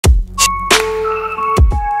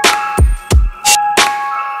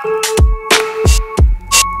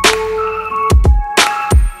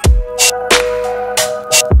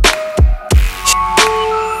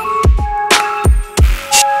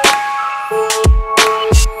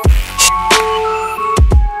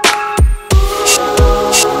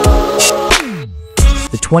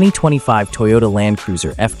2025 Toyota Land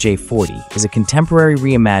Cruiser FJ40 is a contemporary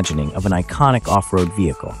reimagining of an iconic off-road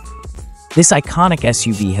vehicle. This iconic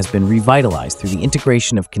SUV has been revitalized through the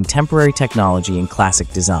integration of contemporary technology and classic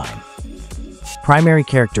design. Primary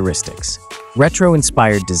characteristics: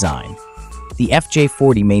 retro-inspired design. The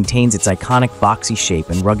FJ40 maintains its iconic boxy shape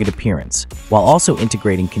and rugged appearance, while also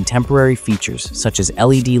integrating contemporary features such as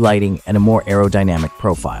LED lighting and a more aerodynamic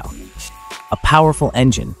profile. A powerful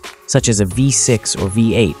engine, such as a V6 or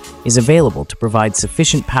V8, is available to provide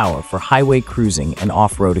sufficient power for highway cruising and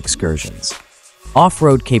off-road excursions.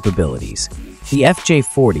 Off-road capabilities. The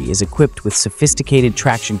FJ40 is equipped with sophisticated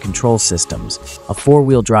traction control systems, a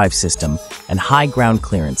four-wheel drive system, and high ground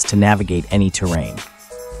clearance to navigate any terrain.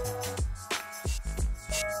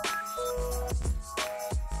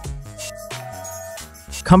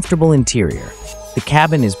 Comfortable interior. The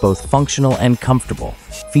cabin is both functional and comfortable,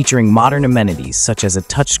 featuring modern amenities such as a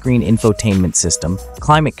touchscreen infotainment system,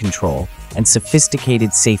 climate control, and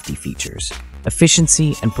sophisticated safety features.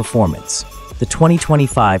 Efficiency and performance. The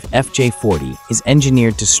 2025 FJ40 is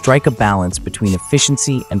engineered to strike a balance between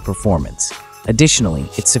efficiency and performance. Additionally,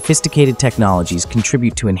 its sophisticated technologies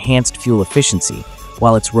contribute to enhanced fuel efficiency,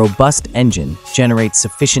 while its robust engine generates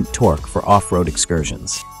sufficient torque for off-road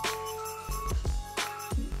excursions.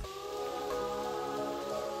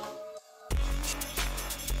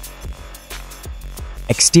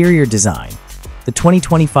 Exterior design. The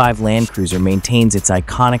 2025 Land Cruiser maintains its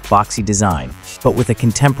iconic boxy design, but with a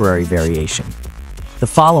contemporary variation. The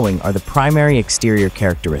following are the primary exterior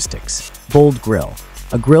characteristics. Bold grille,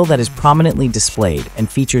 a grille that is prominently displayed and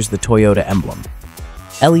features the Toyota emblem.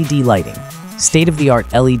 LED lighting,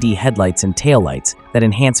 state-of-the-art LED headlights and taillights that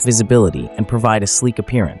enhance visibility and provide a sleek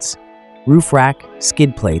appearance. Roof rack,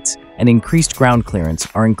 skid plates, and increased ground clearance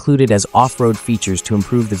are included as off-road features to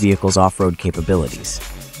improve the vehicle's off-road capabilities.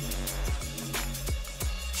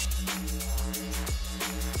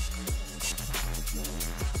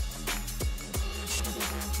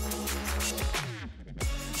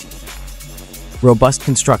 Robust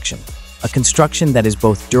construction, a construction that is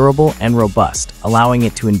both durable and robust, allowing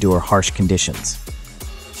it to endure harsh conditions.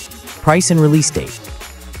 Price and release date.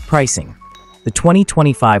 Pricing. The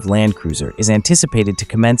 2025 Land Cruiser is anticipated to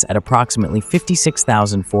commence at approximately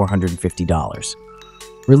 $56,450.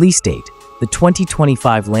 Release date. The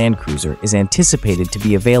 2025 Land Cruiser is anticipated to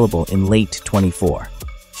be available in late 2024.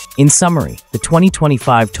 In summary, the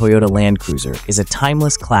 2025 Toyota Land Cruiser is a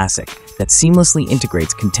timeless classic that seamlessly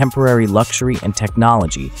integrates contemporary luxury and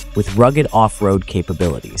technology with rugged off-road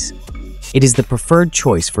capabilities. It is the preferred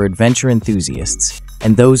choice for adventure enthusiasts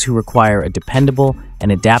and those who require a dependable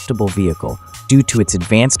and adaptable vehicle due to its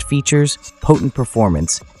advanced features, potent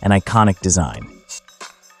performance, and iconic design.